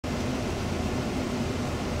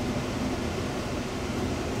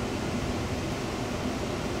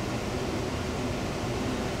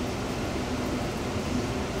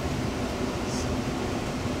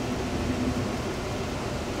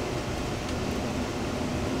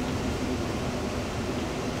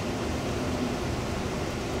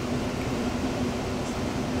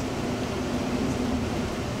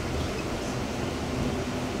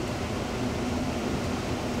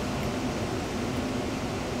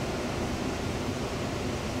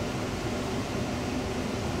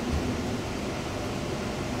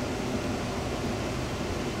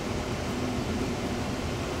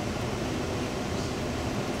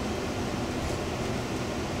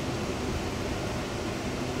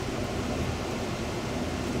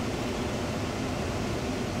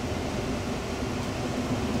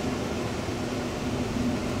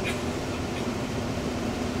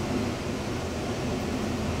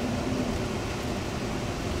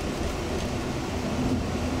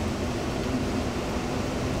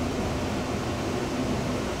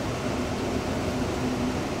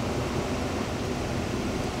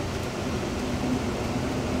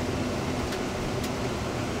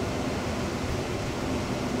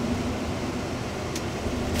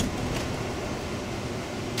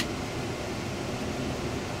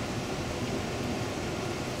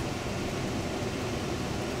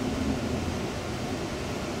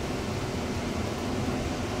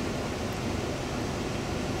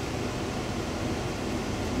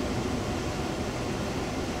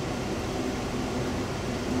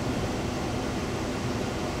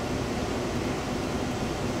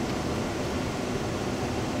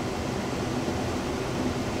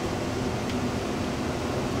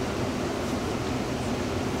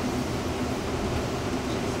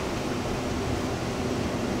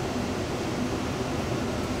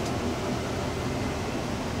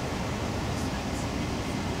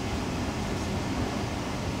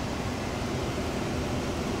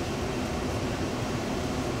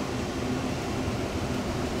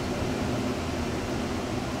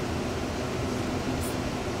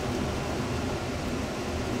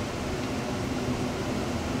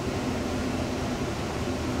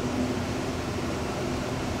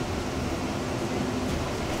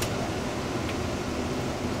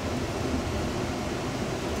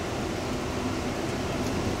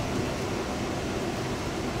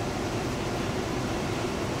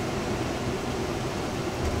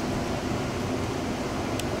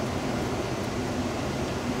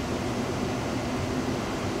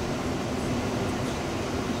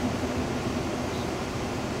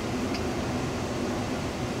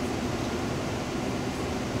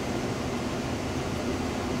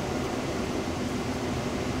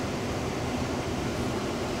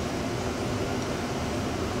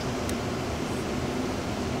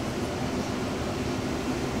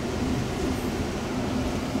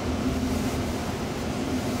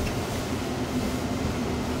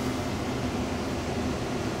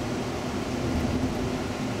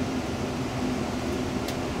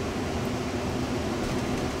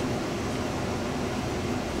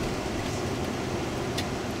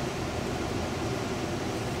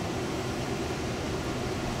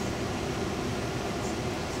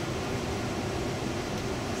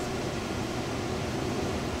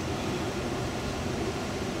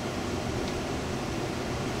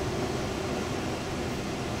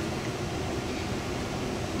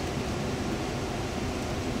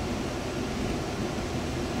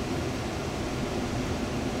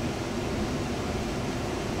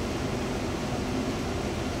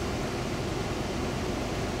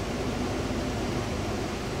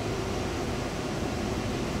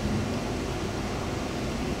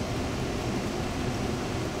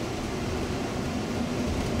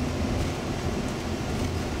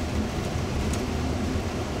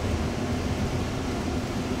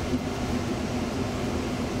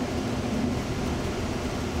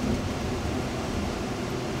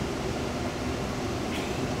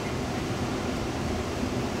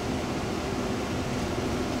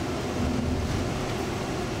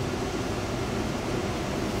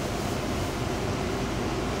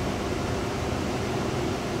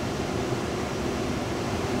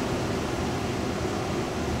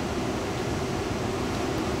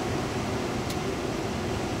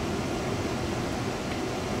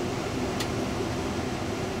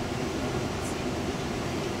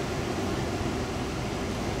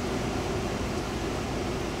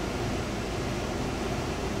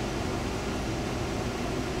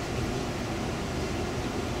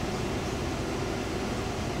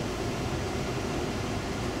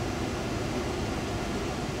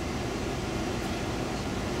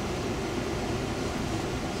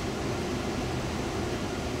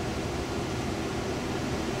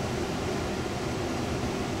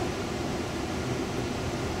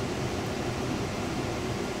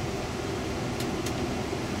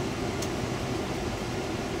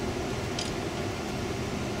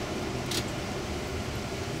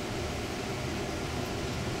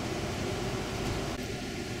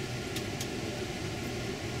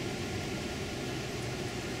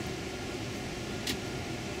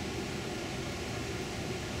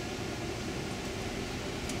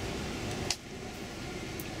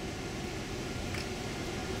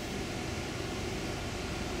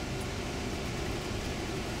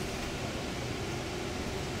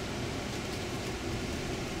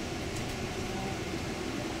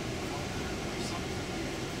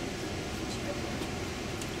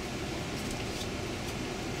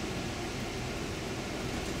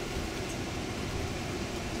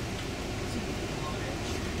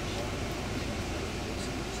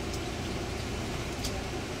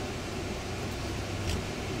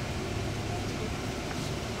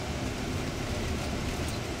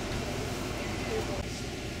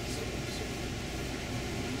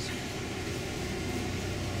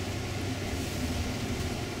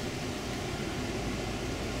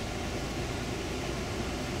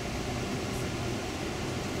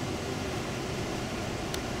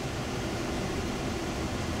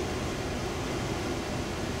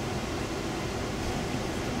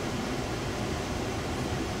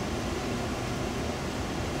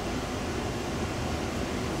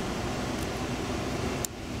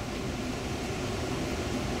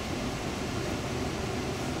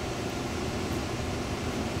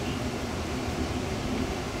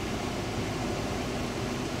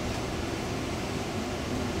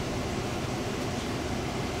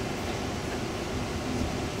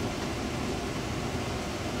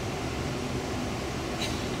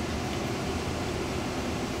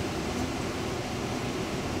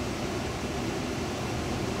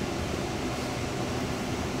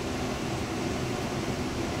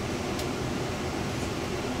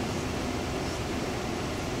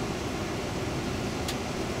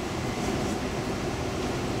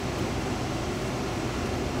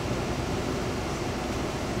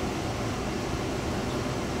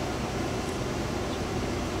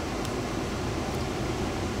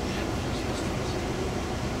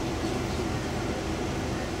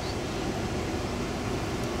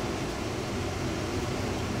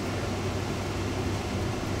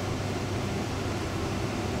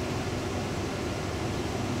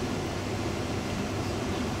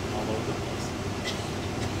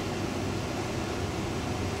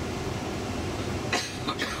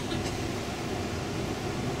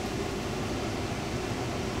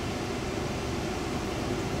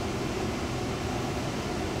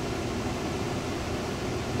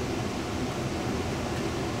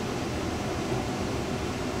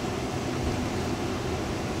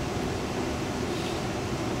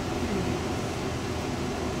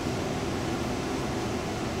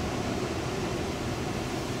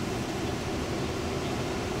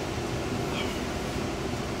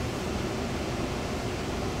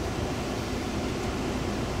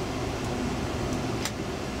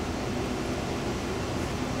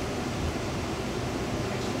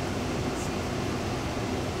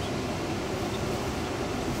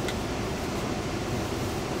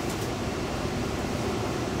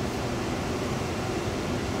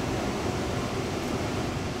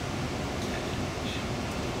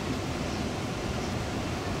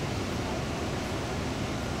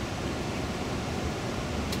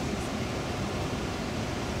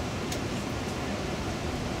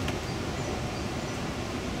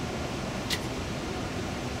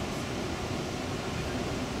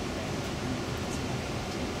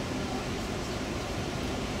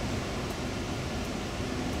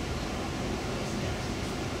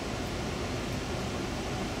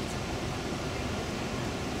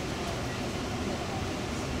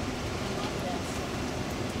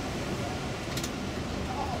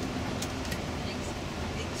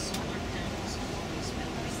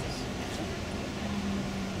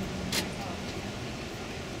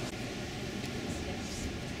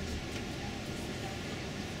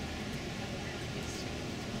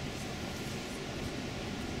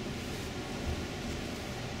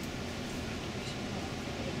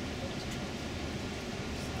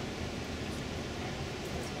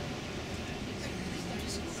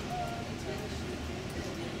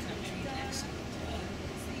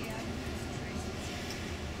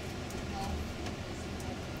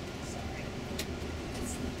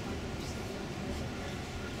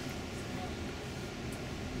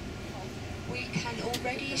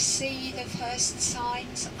already see the first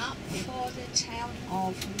signs up for the town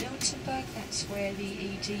of Miltenberg. That's where the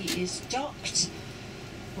ED is docked.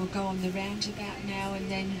 We'll go on the roundabout now and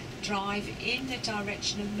then drive in the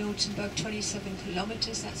direction of Miltenberg, 27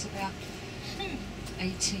 kilometres, that's about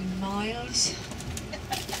 18 miles.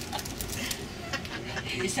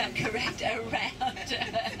 Is that correct? Around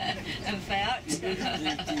about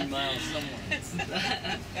 18 miles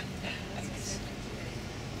somewhere.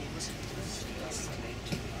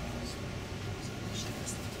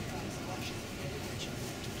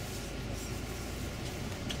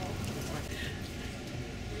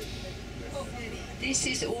 This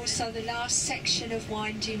is also the last section of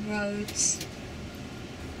winding roads.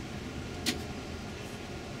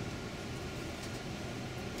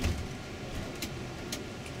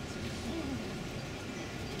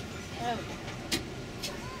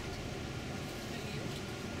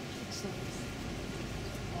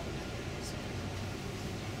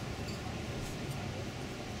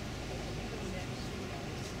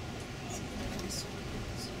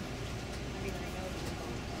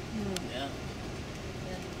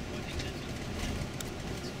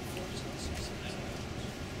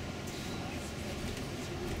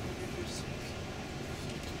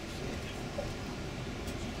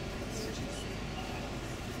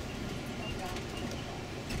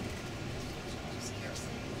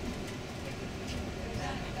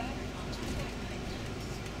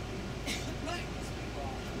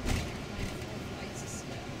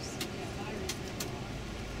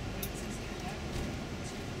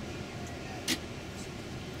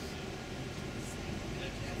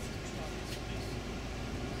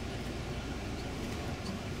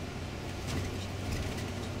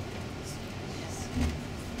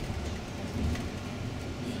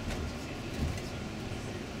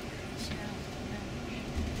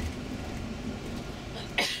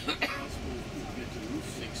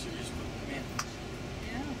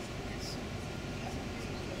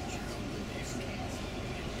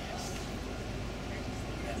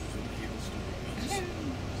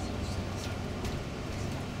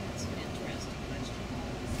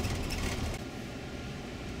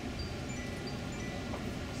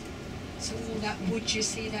 So all that wood you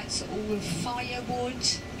see, that's all firewood.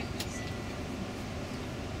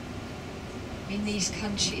 In these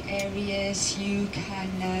country areas you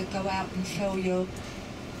can go out and fell your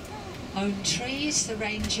own trees. The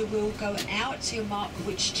ranger will go out to mark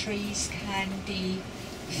which trees can be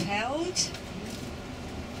felled.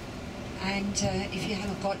 And if you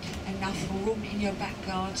haven't got enough room in your back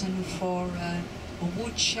garden for a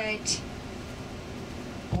woodshed,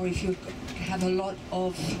 or if you have a lot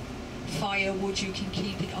of firewood, you can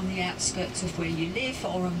keep it on the outskirts of where you live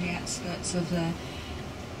or on the outskirts of the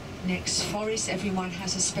next forest. Everyone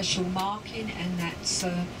has a special marking, and that's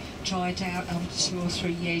dried out after 2 or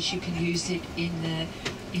 3 years. You can use it in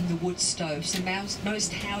the wood stove. So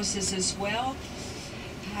most houses as well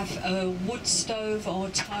have a wood stove or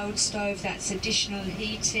tiled stove. That's additional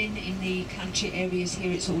heating. In the country areas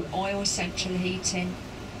here it's all oil central heating,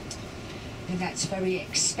 and that's very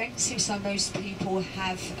expensive, so most people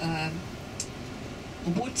have a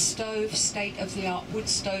wood stove, state-of-the-art wood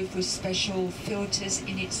stove with special filters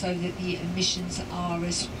in it so that the emissions are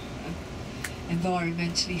as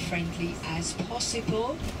environmentally friendly as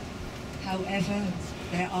possible. However,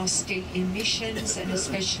 there are still emissions, and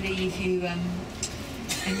especially if you are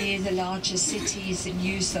near the larger cities and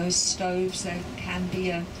use those stoves, there can be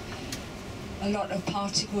a lot of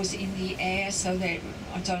particles in the air, so that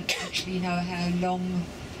I don't actually know how long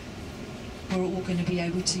we're all going to be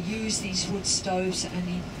able to use these wood stoves,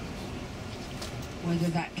 and whether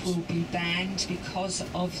that will be banned because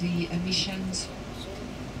of the emissions.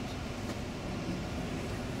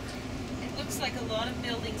 It looks like a lot of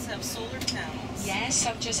buildings have solar panels. Yes,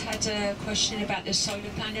 I've just had a question about the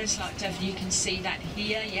solar panels. Like definitely you can see that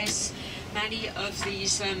here. Yes, many of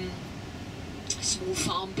these small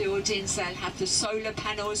farm buildings, they'll have the solar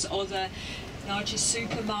panels, or the larger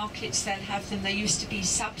supermarkets, they'll have them. They used to be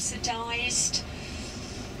subsidised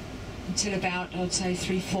until about, I'd say,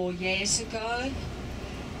 3-4 years ago.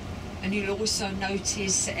 And you'll also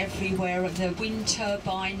notice everywhere the wind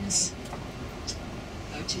turbines.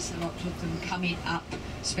 Notice a lot of them coming up,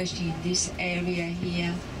 especially in this area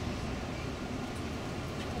here.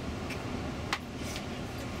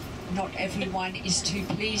 Not everyone is too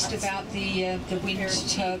pleased about the wind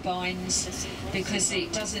turbines, because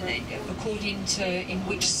it doesn't, according to in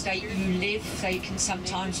which state you live, they can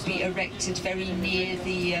sometimes be erected very near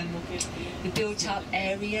the built-up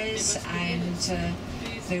areas, and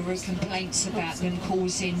there were complaints about them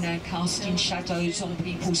causing casting shadows on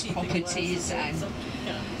people's properties, and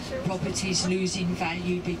properties losing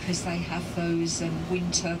value because they have those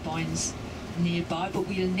wind turbines nearby, but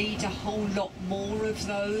we'll need a whole lot more of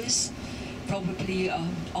those, probably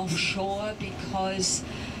offshore, because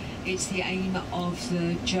it's the aim of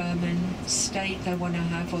the German state. They want to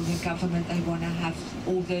have, or the government, they want to have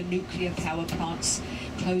all the nuclear power plants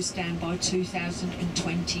closed down by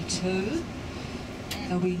 2022.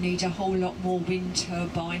 So we need a whole lot more wind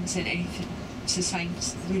turbines and anything to say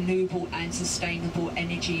renewable and sustainable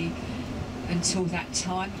energy until that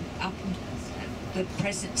time. Up at the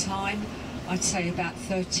present time, I'd say about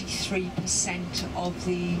 33% of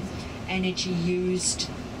the energy used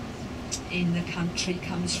in the country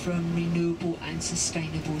comes from renewable and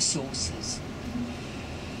sustainable sources.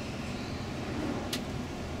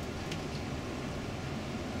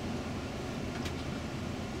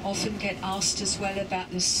 Often get asked as well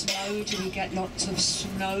about the snow. Do we get lots of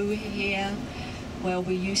snow here? Well,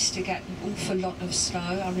 we used to get an awful lot of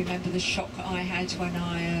snow. I remember the shock I had when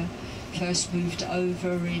I first moved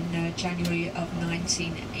over in January of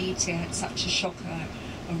 1980. I had such a shock. I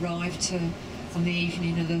arrived on the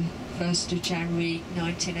evening of the 1st of January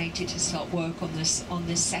 1980 to start work on the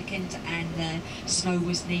 2nd, and the snow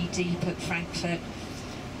was knee-deep at Frankfurt.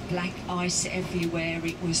 Black ice everywhere.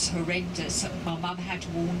 It was horrendous. My mum had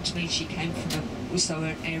warned me. She came from also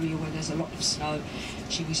an area where there's a lot of snow.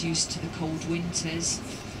 She was used to the cold winters,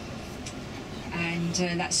 and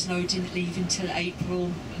that snow didn't leave until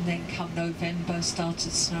April, and then come November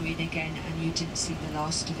started snowing again, and you didn't see the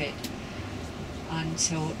last of it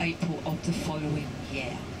until April of the following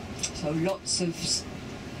year. So lots of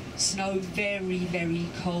snow, very, very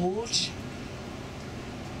cold.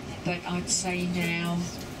 But I'd say now,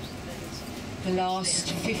 the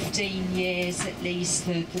last 15 years at least,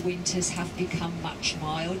 the winters have become much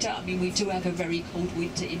milder. I mean, we do have a very cold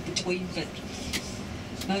winter in between, but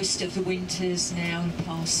most of the winters now in the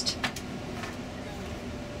past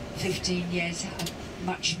 15 years are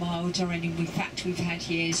much milder, and in fact we've had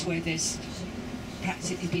years where there's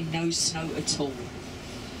practically been no snow at all.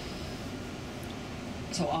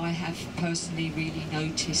 So I have personally really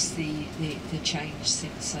noticed the change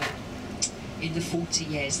since in the 40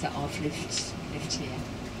 years that I've lived here.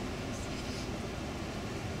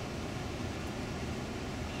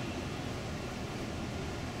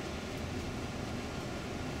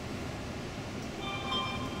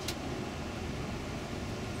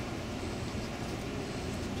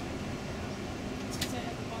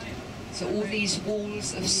 So all these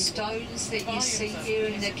walls of stones that you see here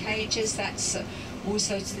in the cages, that's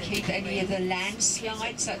also to keep any of the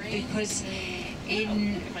landslides up, because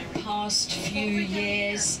in past few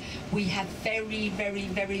years we have very, very,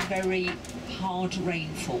 very, very hard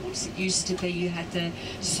rainfalls. It used to be you had the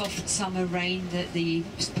soft summer rain that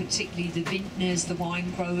particularly the vintners, the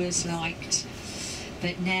wine growers liked,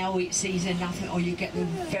 but now it's either nothing or you get the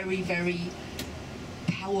very, very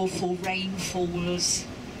powerful rainfalls,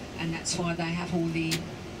 and that's why they have all the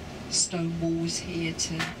stone walls here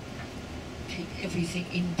to keep everything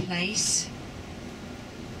in place.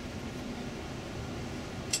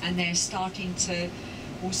 And they're starting to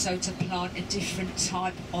also to plant a different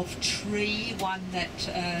type of tree, one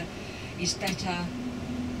that is better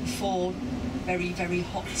for very, very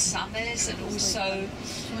hot summers, and also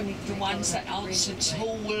the ones that aren't so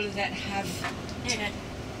tall, that have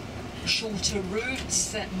shorter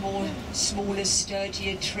roots, that more smaller,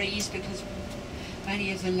 sturdier trees, because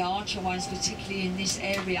many of the larger ones, particularly in this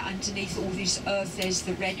area, underneath all this earth, there's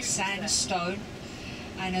the red sandstone,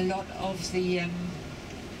 and a lot of the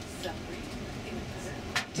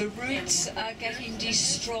roots are getting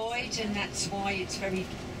destroyed, and that's why it's very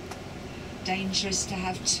dangerous to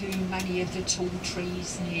have too many of the tall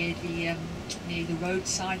trees near the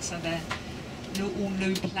roadside. So they're all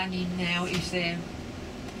new planning now. If they're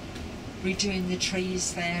redoing the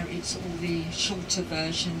trees there, it's all the shorter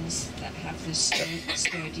versions that have the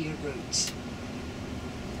sturdier roots.